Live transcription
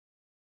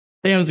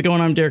Hey, how's it going?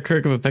 I'm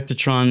Kirk of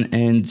Effectatron,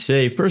 and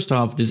today, first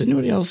off, does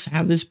anybody else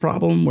have this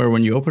problem where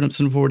when you open up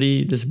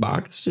C4D, this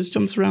box just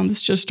jumps around?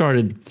 This just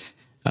started.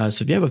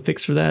 So if you have a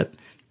fix for that,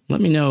 let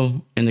me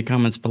know in the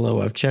comments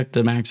below. I've checked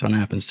the Maxon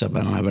app and stuff.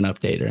 I don't have an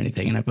update or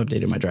anything, and I've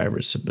updated my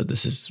drivers, but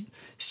this is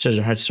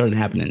started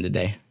happening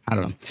today. I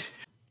don't know.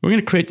 We're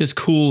going to create this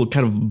cool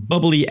kind of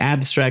bubbly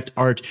abstract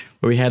art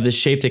where we have this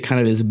shape that kind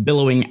of is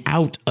billowing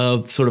out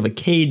of sort of a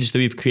cage that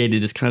we've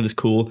created, this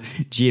cool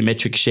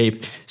geometric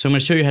shape. So I'm going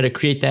to show you how to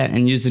create that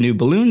and use the new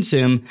balloon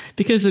sim,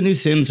 because the new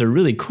sims are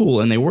really cool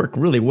and they work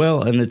really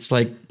well, and it's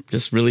like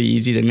just really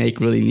easy to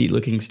make really neat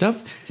looking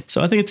stuff.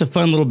 So I think it's a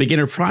fun little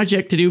beginner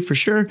project to do for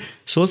sure.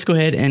 So let's go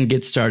ahead and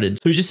get started.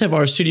 So we just have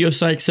our studio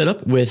site set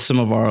up with some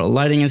of our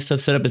lighting and stuff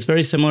set up. It's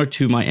very similar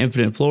to my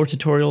infinite floor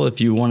tutorial. If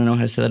you want to know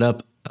how to set it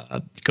up,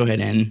 go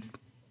ahead and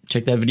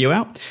check that video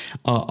out.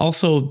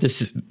 Also,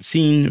 this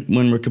scene,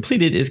 when we're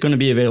completed, is going to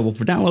be available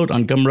for download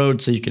on Gumroad,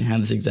 so you can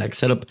have this exact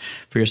setup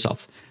for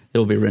yourself. It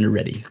will be rendered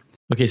ready.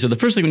 Okay, so the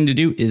first thing we need to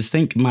do is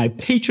thank my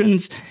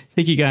patrons.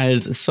 Thank you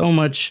guys so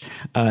much.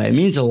 It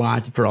means a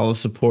lot for all the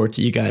support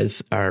you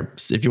guys are.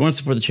 If you want to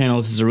support the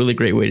channel, this is a really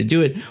great way to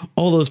do it.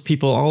 All those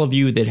people, all of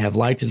you that have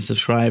liked and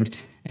subscribed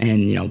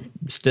and, you know,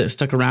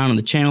 stuck around on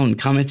the channel and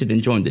commented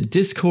and joined the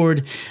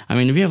Discord. I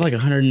mean, we have like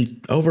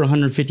over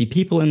 150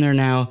 people in there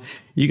now.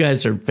 You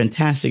guys are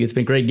fantastic. It's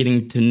been great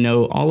getting to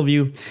know all of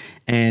you,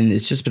 and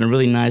it's just been a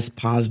really nice,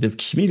 positive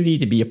community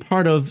to be a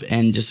part of,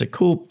 and just a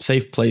cool,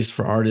 safe place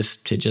for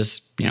artists to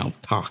just, you know,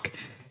 talk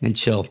and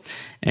chill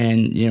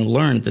and, you know,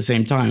 learn at the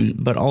same time.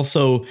 But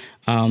also,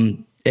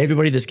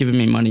 everybody that's given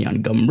me money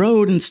on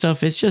Gumroad and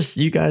stuff, it's just,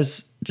 you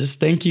guys,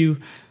 just thank you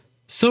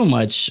so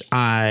much.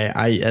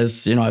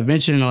 As you know, I've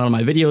mentioned in a lot of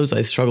my videos,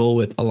 I struggle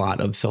with a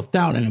lot of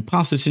self-doubt and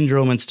imposter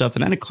syndrome and stuff,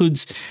 and that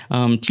includes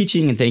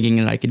teaching and thinking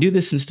that I can do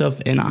this and stuff.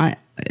 And I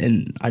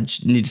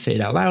just need to say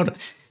it out loud.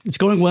 It's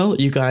going well.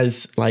 You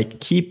guys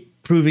like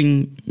keep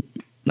proving,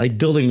 like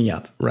building me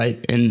up,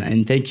 right?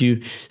 And thank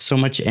you so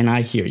much. And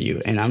I hear you,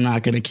 and I'm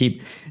not gonna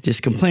keep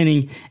just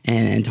complaining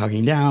and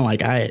talking down.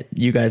 Like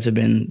you guys have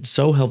been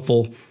so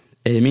helpful.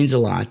 It means a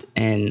lot,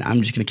 and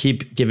I'm just going to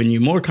keep giving you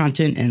more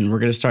content, and we're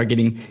going to start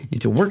getting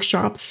into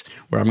workshops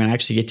where I'm going to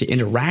actually get to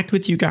interact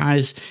with you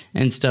guys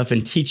and stuff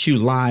and teach you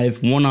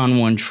live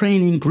one-on-one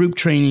training, group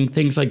training,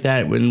 things like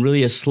that, when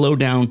really a slow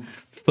down,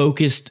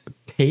 focused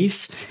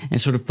pace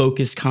and sort of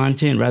focused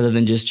content rather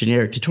than just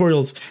generic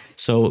tutorials.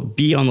 So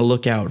be on the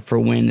lookout for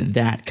when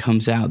that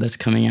comes out. That's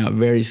coming out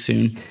very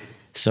soon.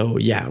 So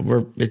yeah,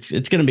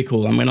 it's going to be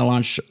cool. I'm going to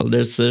launch,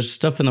 there's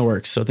stuff in the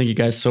works. So thank you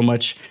guys so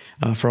much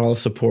for all the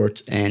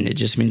support, and it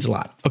just means a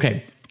lot.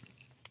 Okay,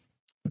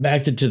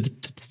 back to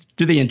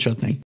the intro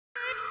thing.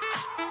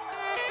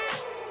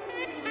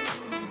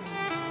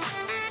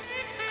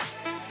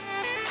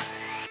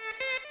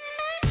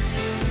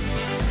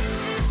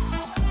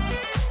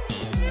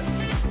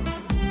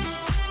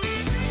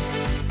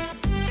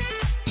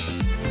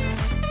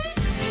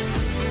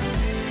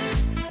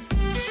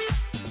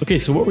 Okay,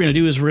 so what we're going to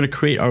do is we're going to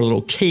create our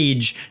little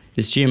cage,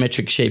 this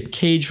geometric shape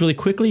cage, really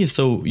quickly.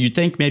 So you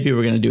think maybe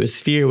we're going to do a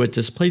sphere with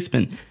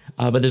displacement,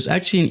 but there's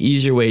actually an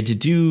easier way to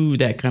do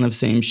that kind of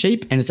same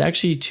shape, and it's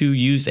actually to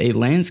use a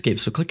landscape.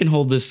 So click and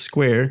hold this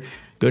square,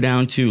 go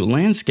down to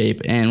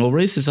landscape, and we'll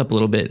raise this up a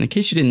little bit. And in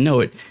case you didn't know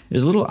it,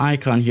 there's a little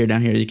icon here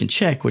down here that you can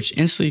check, which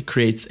instantly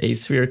creates a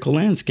spherical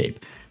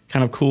landscape.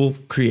 Kind of cool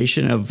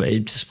creation of a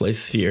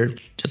displaced sphere,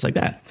 just like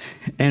that.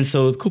 And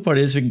so the cool part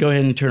is we can go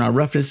ahead and turn our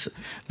roughness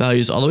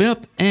values all the way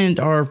up and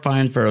our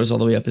fine furrows all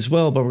the way up as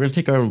well. But we're going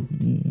to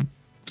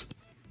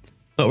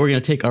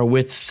take our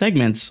width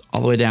segments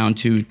all the way down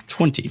to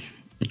 20.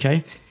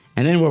 Okay.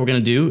 And then what we're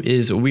going to do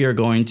is we are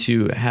going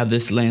to have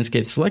this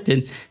landscape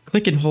selected,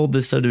 click and hold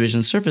the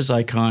subdivision surface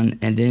icon,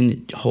 and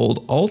then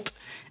hold Alt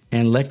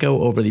and let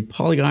go over the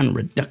polygon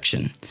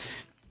reduction.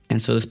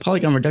 And so this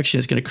polygon reduction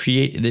is going to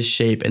create this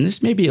shape, and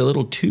this may be a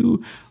little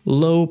too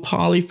low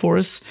poly for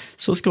us.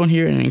 So let's go in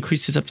here and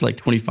increase this up to like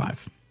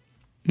 25,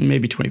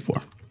 maybe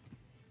 24.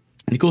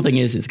 And the cool thing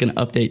is it's going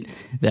to update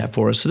that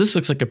for us. So this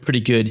looks like a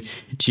pretty good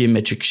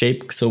geometric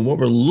shape. So what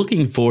we're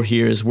looking for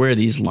here is where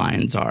these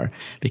lines are,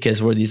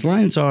 because where these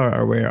lines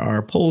are where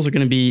our poles are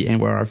going to be, and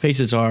where our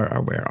faces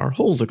are where our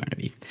holes are going to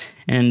be.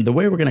 And the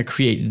way we're going to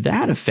create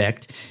that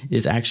effect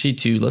is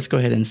actually let's go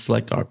ahead and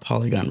select our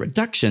polygon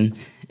reduction.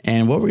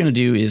 And what we're going to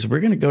do is we're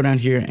going to go down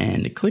here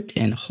and click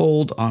and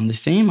hold on the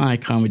same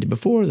icon we did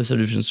before, the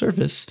subdivision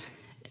surface.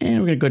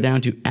 And we're going to go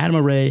down to atom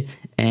array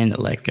and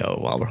let go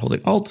while we're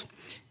holding Alt.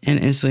 And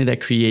instantly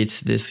that creates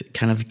this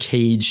kind of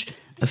cage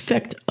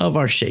effect of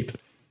our shape.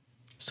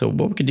 So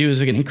what we can do is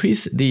we can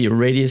increase the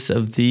radius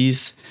of the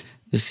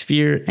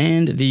sphere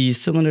and the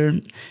cylinder.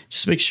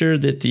 Just make sure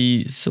that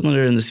the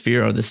cylinder and the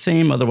sphere are the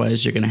same.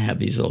 Otherwise, you're going to have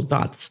these little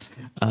dots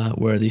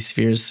where these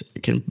spheres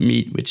can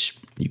meet, which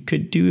you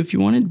could do if you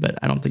wanted, but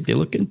I don't think they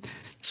look good.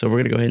 So we're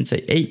going to go ahead and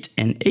say 8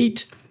 and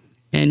 8.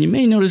 And you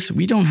may notice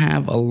we don't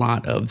have a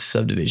lot of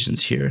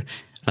subdivisions here,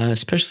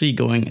 especially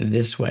going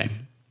this way.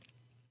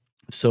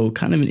 So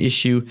kind of an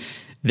issue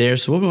there.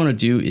 So what we want to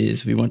do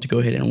is we want to go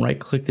ahead and right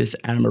click this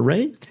atom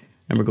array,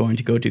 and we're going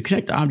to go to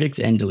connect objects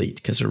and delete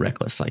because we're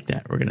reckless like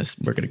that. We're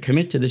gonna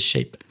commit to this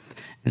shape.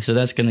 And so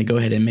that's gonna go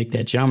ahead and make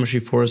that geometry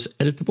for us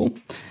editable.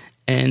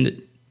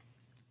 And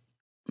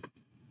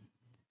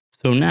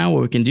so now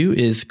what we can do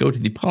is go to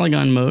the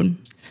polygon mode,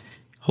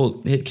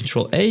 hit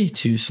Control A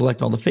to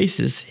select all the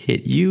faces,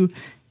 hit U,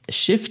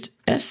 Shift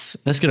S.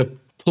 That's gonna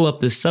pull up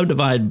this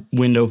subdivide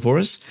window for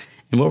us.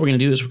 And what we're going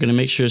to do is we're going to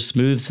make sure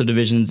smooth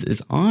subdivisions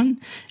is on.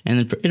 And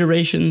then for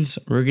iterations,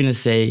 we're going to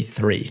say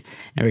 3.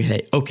 And we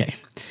say, okay.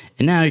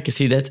 And now you can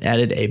see that's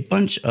added a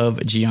bunch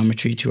of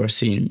geometry to our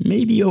scene.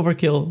 Maybe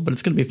overkill, but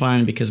it's going to be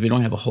fine because we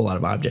don't have a whole lot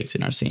of objects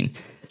in our scene.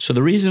 So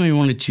the reason we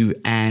wanted to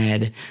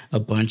add a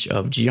bunch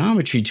of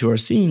geometry to our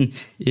scene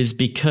is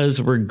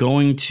because we're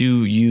going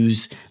to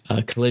use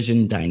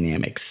collision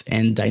dynamics,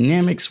 and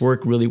dynamics work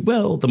really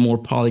well the more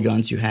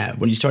polygons you have.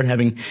 When you start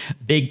having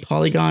big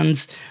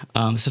polygons,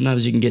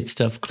 sometimes you can get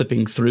stuff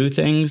clipping through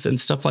things and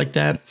stuff like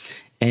that.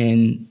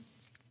 And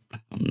I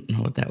don't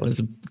know what that was,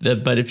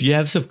 but if you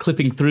have stuff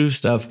clipping through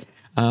stuff,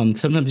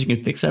 sometimes you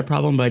can fix that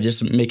problem by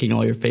just making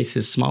all your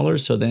faces smaller,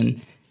 so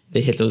then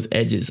they hit those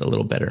edges a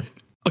little better.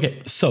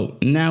 Okay, so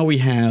now we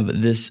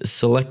have this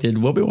selected.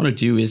 What we want to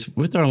do is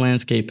with our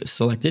landscape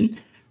selected,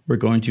 we're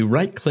going to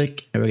right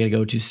click and we're going to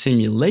go to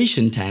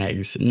simulation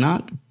tags,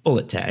 not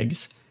bullet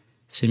tags,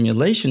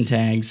 simulation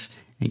tags,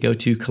 and go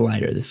to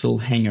collider, this little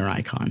hanger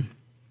icon.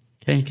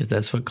 Okay, because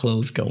that's what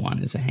clothes go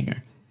on, is a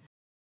hanger.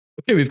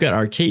 Okay, we've got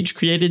our cage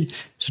created.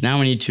 So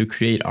now we need to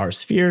create our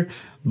sphere,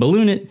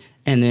 balloon it,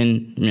 and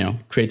then,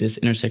 create this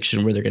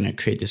intersection where they're going to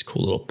create this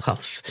cool little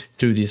puffs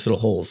through these little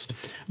holes.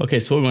 Okay,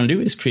 so what we want to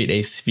do is create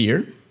a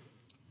sphere.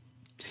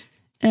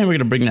 And we're going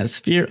to bring that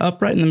sphere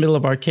up right in the middle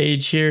of our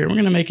cage here. We're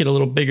going to make it a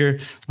little bigger,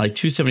 like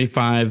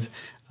 275.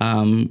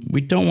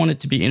 We don't want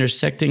it to be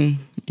intersecting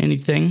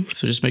anything,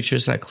 so just make sure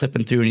it's not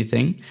clipping through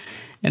anything.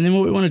 And then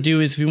what we want to do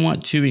is we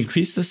want to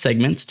increase the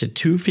segments to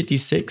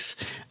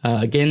 256,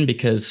 again,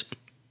 because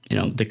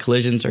the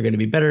collisions are going to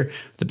be better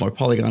the more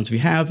polygons we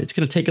have. It's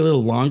going to take a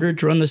little longer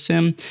to run the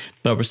sim,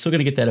 but we're still going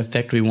to get that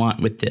effect we want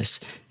with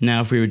this.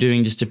 Now, if we were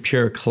doing just a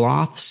pure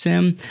cloth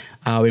sim,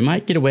 we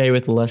might get away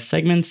with less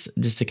segments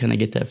just to kind of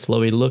get that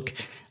flowy look.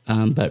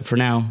 But for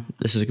now,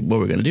 this is what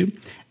we're going to do.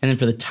 And then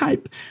for the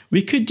type,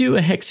 we could do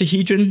a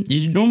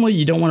hexahedron. Normally,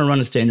 you don't want to run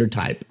a standard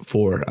type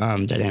for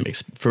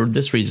dynamics for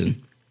this reason.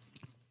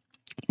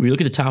 When you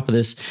look at the top of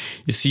this,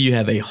 you see you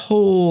have a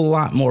whole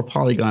lot more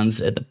polygons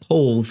at the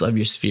poles of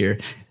your sphere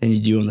than you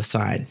do on the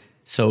side.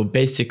 So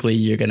basically,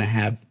 you're going to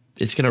have,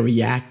 it's going to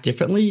react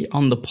differently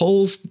on the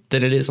poles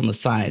than it is on the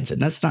sides. And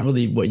that's not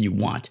really what you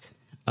want.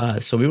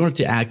 So we want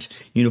it to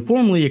act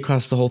uniformly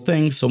across the whole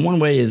thing. So one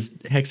way is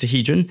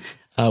hexahedron,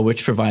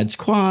 which provides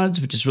quads,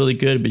 which is really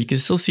good. But you can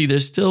still see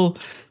there's still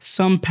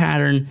some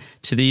pattern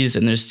to these.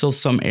 And there's still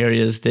some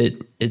areas that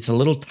it's a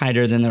little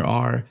tighter than there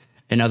are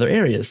in other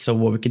areas. So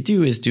what we could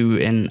do is do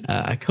an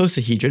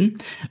icosahedron,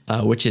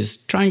 which is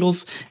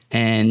triangles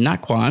and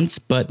not quads,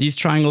 but these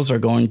triangles are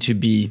going to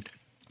be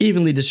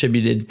evenly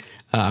distributed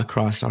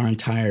across our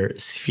entire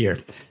sphere.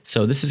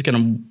 So this is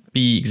going to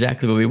be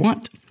exactly what we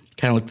want.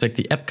 Kind of looks like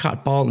the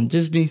Epcot ball in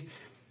Disney.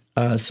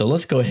 So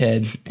let's go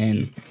ahead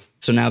and,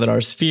 so now that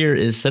our sphere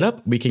is set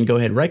up, we can go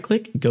ahead, right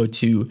click, go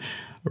to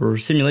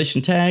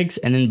simulation tags,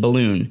 and then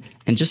balloon.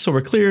 And just so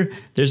we're clear,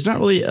 there's not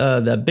really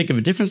that big of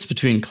a difference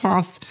between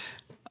cloth,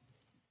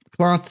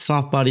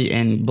 soft body,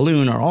 and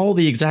balloon are all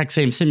the exact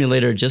same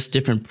simulator, just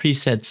different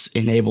presets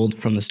enabled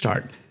from the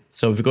start.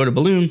 So if we go to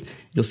balloon,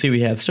 you'll see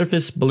we have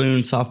surface,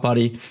 balloon, soft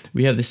body.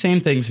 We have the same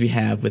things we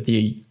have with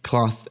the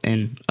cloth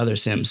and other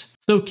sims.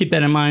 So keep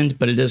that in mind,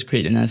 but it does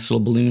create a nice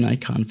little balloon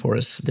icon for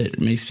us that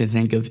makes me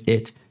think of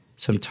it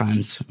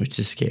sometimes, which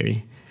is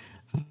scary.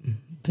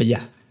 But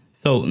yeah.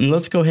 So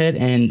let's go ahead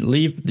and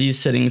leave these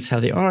settings how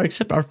they are,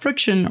 except our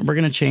friction, we're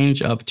going to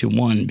change up to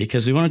 1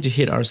 because we wanted to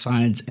hit our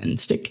sides and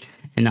stick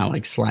and not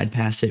like slide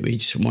past it. We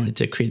just wanted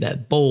to create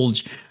that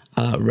bulge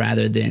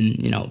rather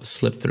than,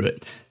 slip through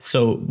it.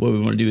 So what we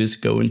want to do is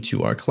go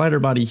into our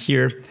collider body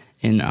here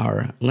in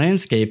our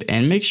landscape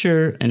and make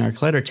sure in our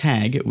collider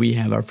tag, we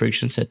have our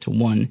friction set to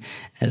 1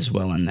 as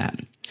well in that.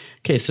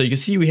 Okay, so you can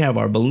see we have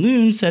our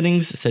balloon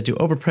settings set to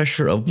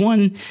overpressure of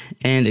 1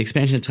 and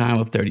expansion time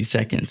of 30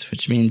 seconds,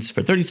 which means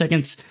for 30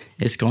 seconds,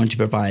 it's going to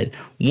provide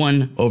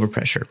 1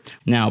 overpressure.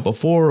 Now,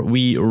 before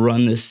we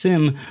run this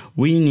sim,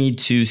 we need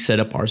to set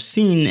up our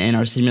scene and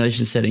our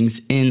simulation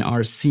settings in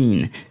our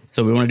scene.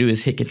 So what we want to do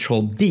is hit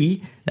Control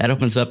D. That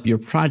opens up your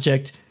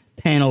project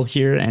panel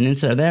here, and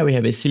inside of that, we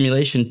have a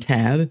simulation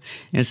tab.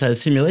 Inside the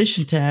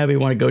simulation tab, we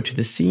want to go to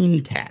the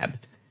scene tab.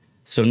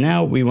 So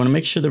now we want to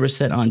make sure that we're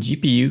set on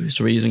GPU.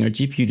 So we're using our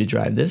GPU to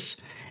drive this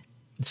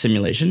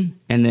simulation.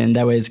 And then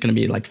that way it's going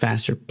to be like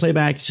faster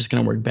playback. It's just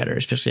going to work better,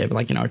 especially if you have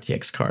like an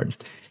RTX card.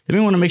 Then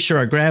we want to make sure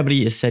our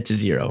gravity is set to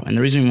 0. And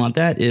the reason we want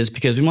that is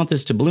because we want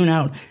this to balloon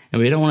out,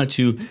 and we don't want it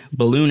to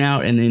balloon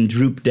out and then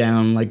droop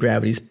down like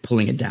gravity's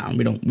pulling it down.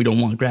 We don't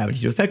want gravity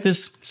to affect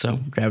this. So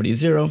gravity is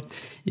 0.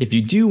 If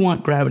you do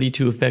want gravity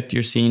to affect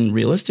your scene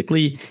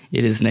realistically,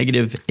 it is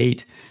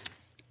 -8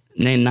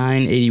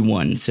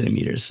 981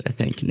 centimeters, I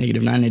think.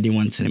 Negative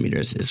 981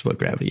 centimeters is what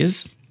gravity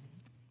is.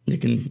 You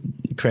can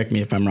correct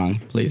me if I'm wrong,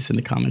 please, in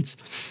the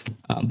comments.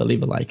 But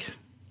leave a like.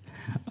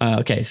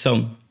 Okay,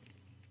 so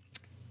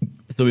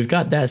we've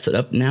got that set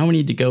up. Now we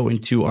need to go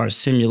into our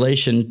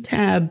simulation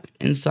tab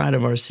inside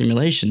of our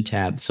simulation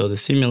tab. So the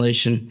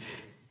simulation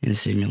in a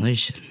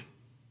simulation.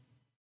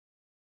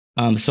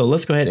 So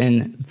let's go ahead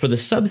and for the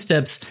sub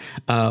steps,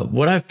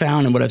 what I've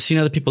found and what I've seen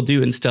other people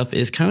do and stuff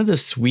is kind of the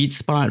sweet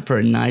spot for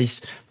a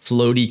nice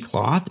floaty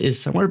cloth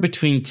is somewhere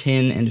between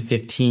 10 and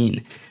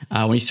 15.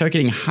 When you start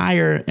getting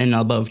higher and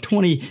above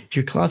 20,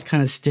 your cloth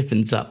kind of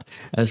stiffens up.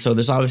 So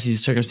there's obviously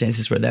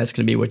circumstances where that's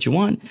going to be what you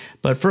want.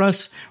 But for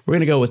us, we're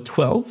going to go with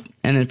 12.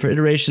 And then for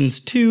iterations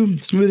 2,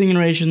 smoothing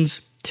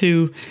iterations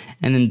 2,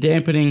 and then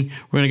dampening,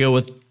 we're going to go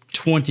with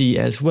 20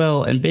 as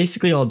well. And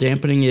basically all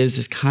dampening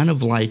is kind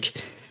of like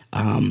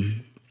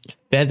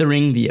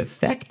feathering the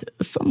effect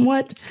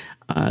somewhat.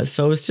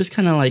 So it's just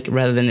kind of like,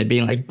 rather than it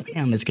being like,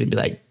 bam, it's going to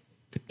be like,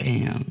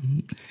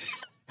 bam.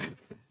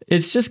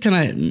 It's just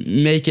going to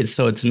make it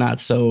so it's not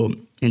so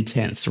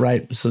intense,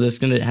 right? So that's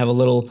going to have a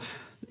little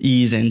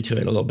ease into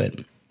it a little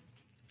bit.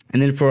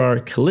 And then for our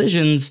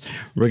collisions,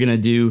 we're going to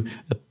do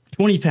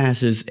 20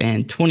 passes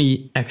and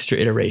 20 extra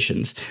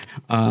iterations.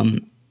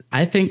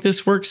 I think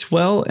this works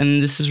well,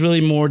 and this is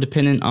really more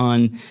dependent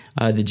on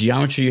the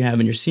geometry you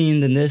have in your scene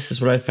than this is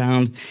what I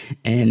found.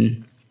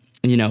 And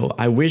you know,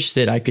 I wish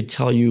that I could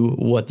tell you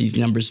what these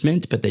numbers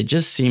meant, but they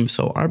just seem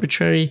so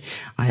arbitrary.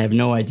 I have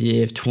no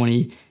idea if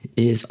 20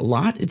 is a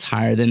lot. It's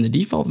higher than the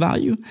default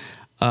value.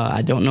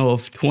 I don't know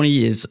if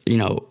 20 is, you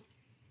know,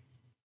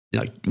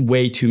 like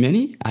way too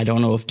many. I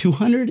don't know if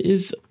 200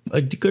 is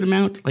a good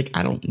amount. Like,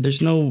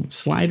 there's no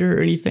slider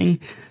or anything,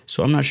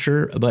 so I'm not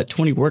sure, but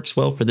 20 works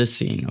well for this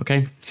scene,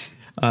 okay?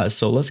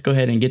 So let's go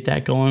ahead and get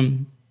that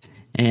going,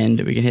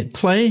 and we can hit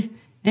play,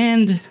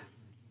 and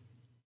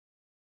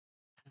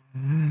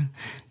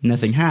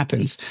nothing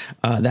happens.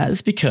 That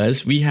is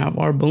because we have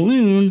our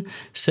balloon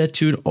set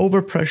to an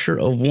overpressure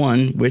of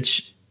 1,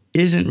 which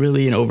isn't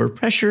really an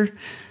overpressure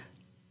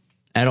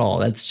at all.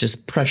 That's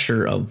just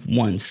pressure of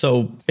 1.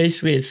 So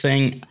basically it's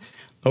saying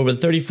over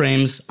the 30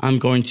 frames, I'm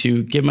going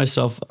to give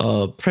myself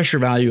a pressure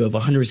value of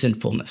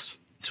 100% fullness.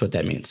 That's what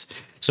that means.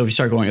 So if you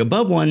start going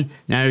above 1,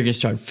 now you're going to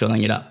start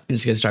filling it up. And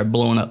it's going to start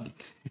blowing up.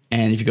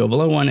 And if you go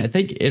below 1, I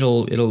think it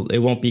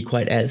won't be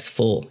quite as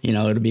full. You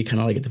know, it'll be kind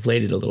of like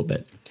deflated a little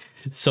bit.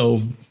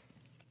 So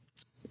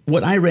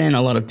what I ran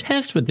a lot of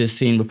tests with this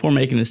scene before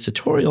making this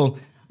tutorial,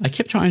 I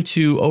kept trying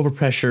to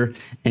overpressure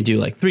and do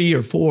like 3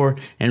 or 4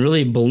 and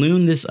really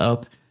balloon this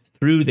up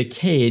through the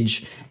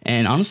cage.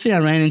 And honestly, I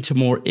ran into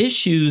more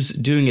issues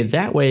doing it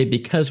that way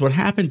because what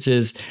happens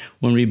is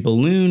when we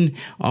balloon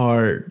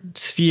our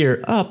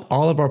sphere up,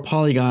 all of our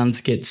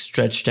polygons get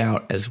stretched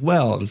out as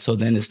well. And so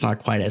then it's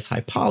not quite as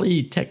high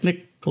poly.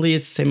 Technically,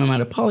 it's the same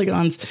amount of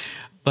polygons,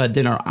 but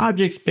then our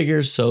object's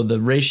bigger, so the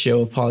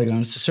ratio of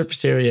polygons to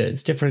surface area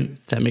is different,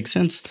 if that makes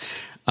sense.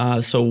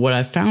 So what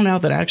I found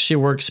out that actually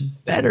works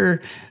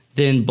better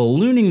than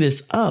ballooning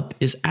this up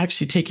is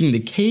actually taking the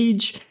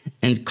cage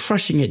and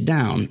crushing it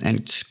down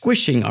and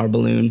squishing our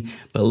balloon,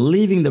 but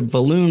leaving the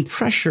balloon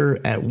pressure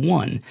at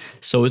 1.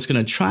 So it's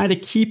going to try to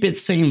keep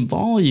its same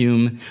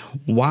volume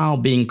while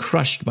being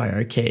crushed by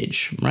our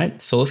cage, right?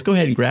 So let's go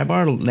ahead and grab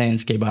our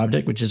landscape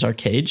object, which is our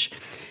cage.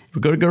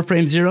 We're going to go to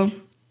frame 0.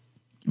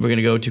 We're going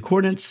to go to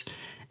coordinates,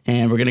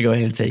 and we're going to go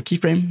ahead and say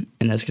keyframe,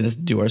 and that's going to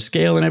do our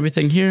scale and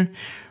everything here.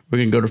 We're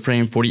going to go to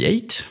frame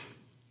 48,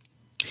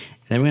 and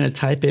then we're going to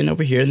type in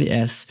over here in the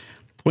S,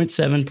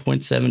 0.7,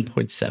 0.7,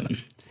 0.7,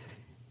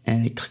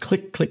 and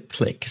click, click,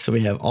 click. So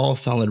we have all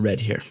solid red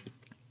here.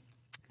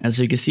 And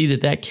so you can see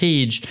that that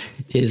cage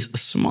is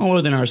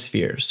smaller than our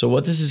sphere. So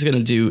what this is going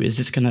to do is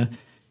it's going to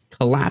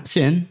collapse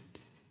in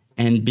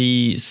and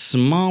be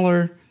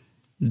smaller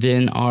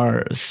than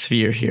our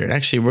sphere here.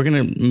 Actually, we're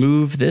going to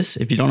move this.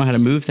 If you don't know how to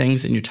move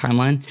things in your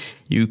timeline,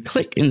 you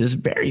click in this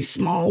very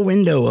small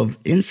window of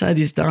inside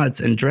these dots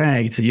and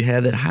drag till you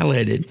have that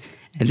highlighted.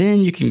 And then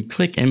you can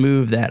click and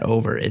move that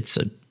over. It's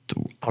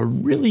a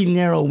really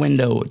narrow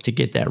window to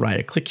get that right.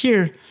 I click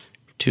here,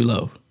 too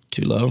low,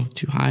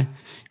 too high.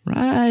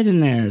 Right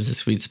in there is the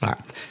sweet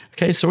spot.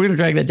 Okay, so we're going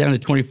to drag that down to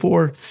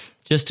 24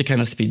 just to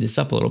kind of speed this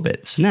up a little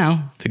bit. So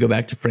now, if we go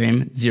back to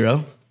frame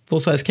 0,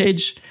 full-size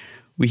cage,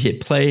 we hit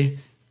play.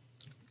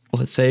 We'll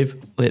hit save.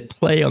 We'll hit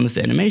play on this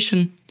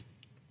animation.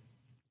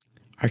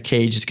 Our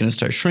cage is going to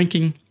start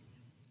shrinking,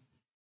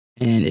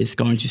 and it's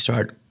going to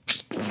start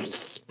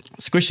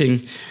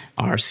squishing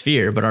our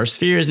sphere. But our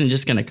sphere isn't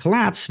just going to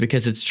collapse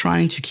because it's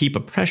trying to keep a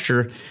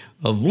pressure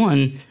of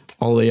 1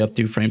 all the way up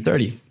through frame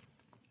 30.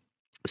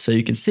 So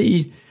you can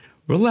see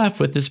we're left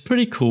with this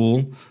pretty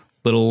cool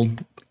little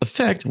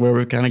effect where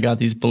we've kind of got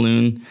these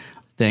balloon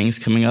things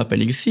coming up,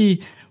 and you can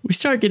see we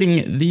start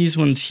getting these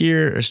ones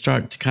here or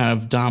start to kind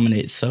of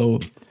dominate. So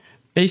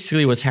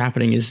basically what's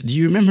happening is, do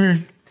you remember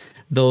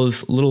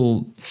those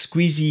little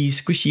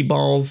squishy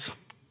balls?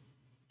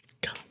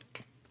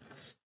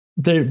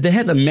 They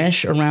had the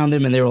mesh around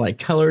them, and they were like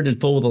colored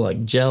and full of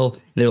like gel.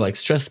 They were like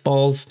stress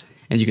balls.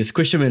 and you could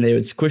squish them and they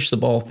would squish the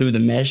ball through the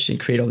mesh and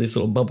create all these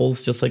little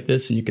bubbles just like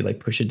this, and you could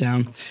like push it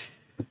down.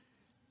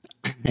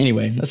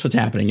 Anyway, that's what's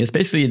happening. It's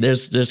basically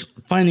there's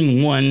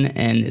finding one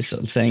and it's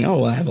saying,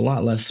 oh, I have a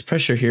lot less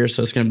pressure here,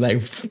 so it's going to be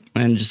like,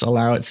 and just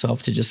allow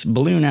itself to just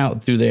balloon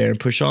out through there and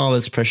push all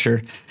this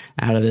pressure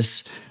out of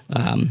this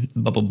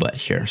bubble butt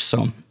here.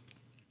 So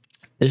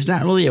there's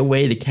not really a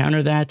way to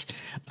counter that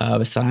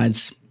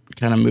besides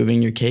kind of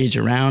moving your cage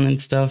around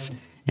and stuff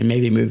and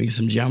maybe moving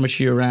some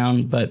geometry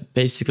around. But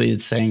basically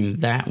it's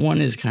saying that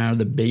one is kind of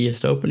the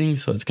biggest opening,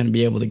 so it's going to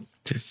be able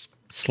to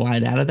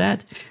slide out of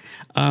that.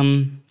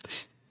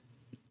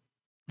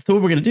 So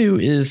what we're going to do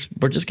is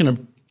we're just going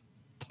to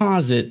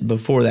pause it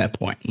before that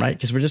point, right?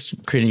 Because we're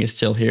just creating a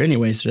still here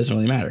anyway, so it doesn't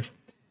really matter.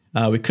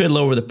 We could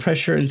lower the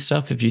pressure and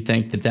stuff if you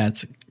think that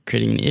that's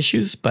creating any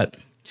issues, but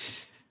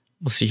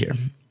we'll see here.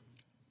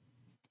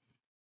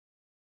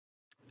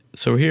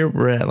 So here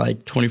we're at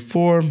like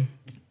 24. I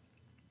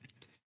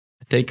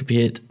think if we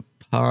hit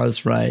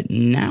pause right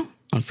now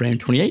on frame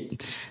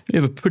 28, we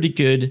have a pretty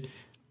good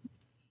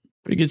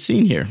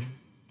scene here.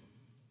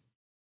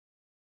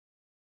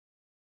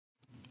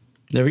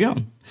 There we go.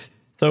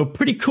 So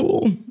pretty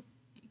cool,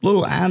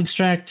 little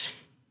abstract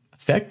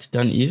effect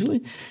done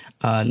easily.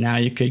 Now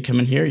you could come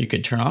in here, you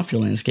could turn off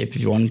your landscape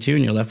if you wanted to,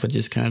 and you're left with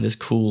just kind of this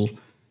cool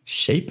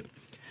shape.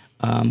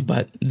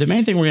 But the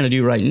main thing we're going to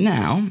do right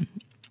now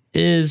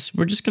is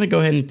we're just going to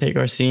go ahead and take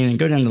our scene and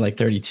go down to like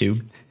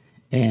 32.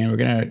 And we're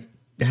going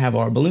to have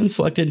our balloon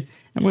selected,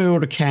 and we're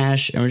going to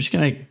cache, and we're just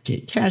going to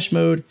get cache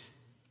mode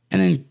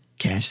and then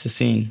cache the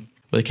scene.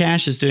 What the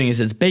cache is doing is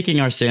it's baking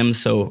our sim,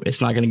 so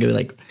it's not going to go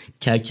like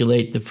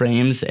calculate the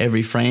frames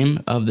every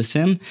frame of the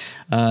sim.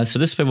 So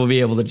this way we'll be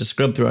able to just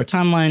scrub through our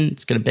timeline.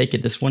 It's going to bake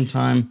it this one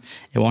time.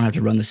 It won't have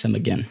to run the sim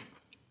again.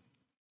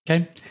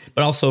 Okay.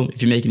 But also,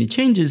 if you make any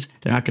changes,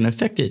 they're not going to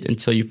affect it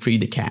until you free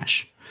the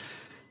cache.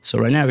 So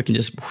right now we can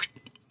just,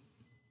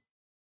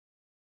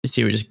 you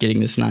see, we're just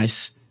getting this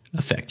nice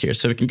effect here.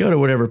 So we can go to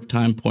whatever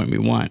time point we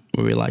want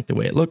where we like the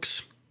way it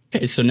looks.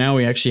 Okay, so now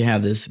we actually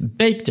have this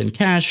baked and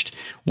cached.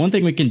 One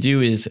thing we can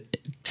do is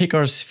take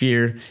our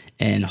sphere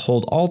and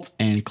hold Alt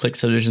and click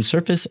Subdivision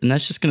Surface, and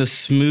that's just going to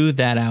smooth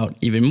that out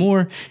even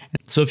more.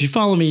 So if you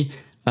follow me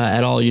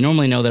at all, you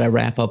normally know that I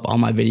wrap up all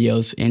my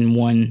videos in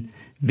one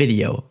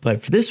video.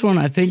 But for this one,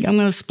 I think I'm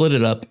going to split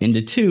it up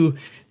into two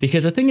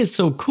because I think it's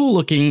so cool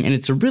looking and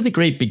it's a really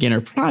great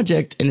beginner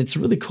project and it's a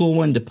really cool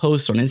one to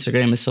post on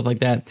Instagram and stuff like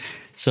that.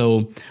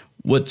 So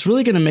what's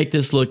really going to make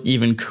this look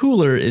even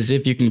cooler is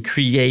if you can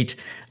create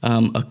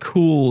a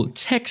cool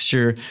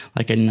texture,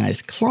 like a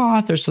nice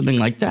cloth or something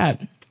like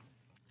that,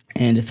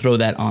 and to throw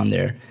that on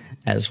there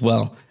as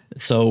well.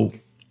 So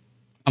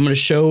I'm going to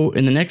show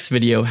in the next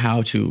video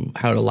how to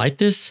light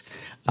this,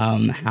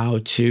 how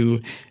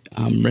to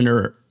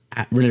render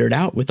it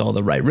out with all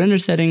the right render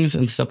settings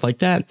and stuff like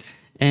that.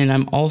 And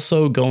I'm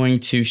also going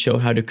to show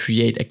how to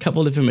create a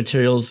couple different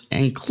materials,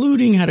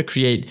 including how to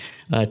create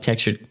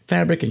textured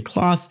fabric and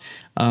cloth,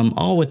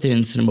 all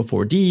within Cinema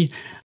 4D.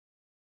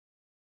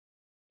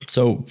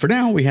 So for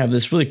now, we have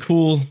this really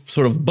cool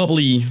sort of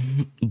bubbly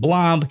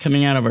blob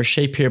coming out of our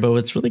shape here, but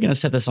what's really going to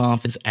set this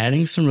off is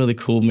adding some really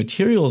cool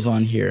materials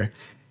on here.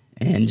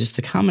 And just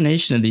the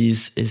combination of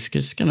these is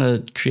just going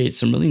to create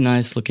some really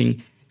nice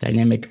looking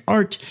dynamic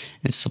art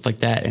and stuff like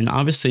that. And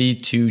obviously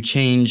to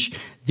change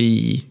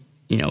the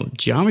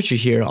geometry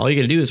here, all you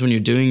got to do is when you're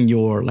doing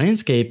your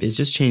landscape is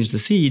just change the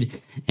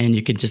seed and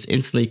you can just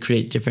instantly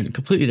create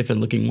completely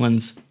different looking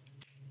ones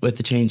with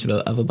the change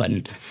of a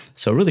button.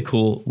 So a really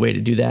cool way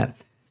to do that.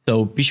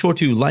 So be sure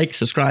to like,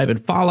 subscribe,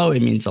 and follow.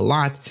 It means a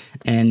lot.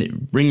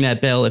 And ring that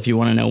bell if you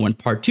want to know when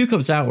part 2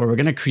 comes out, where we're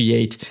going to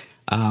create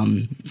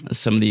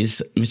some of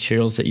these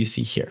materials that you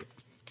see here.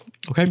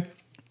 Okay.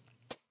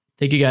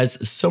 Thank you guys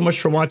so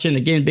much for watching.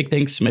 Again, big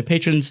thanks to my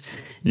patrons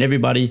and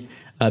everybody.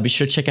 Be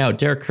sure to check out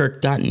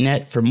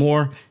DerekKirk.net for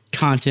more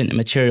content and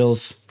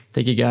materials.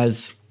 Thank you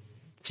guys.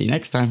 See you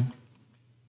next time.